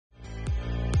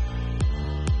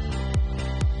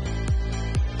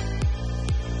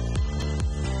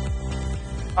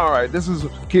All right, this is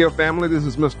Kia family. This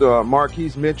is Mr.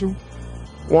 Marquise Mitchell.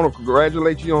 Want to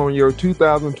congratulate you on your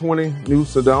 2020 new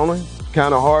Sedona.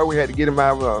 Kind of hard. We had to get him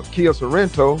out of a Kia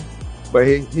Sorento, but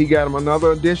he got him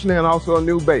another edition and also a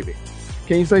new baby.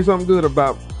 Can you say something good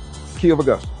about Kia of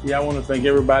Augusta? Yeah, I want to thank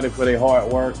everybody for their hard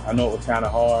work. I know it was kind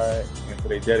of hard, and for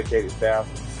their dedicated staff.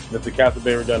 Mr.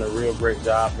 Castleberry done a real great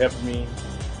job helping me,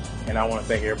 and I want to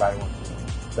thank everybody once again.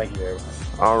 Thank you,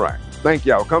 everybody. All right. Thank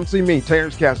y'all. Come see me,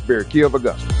 Terence Castleberry, Kia of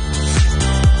Augusta.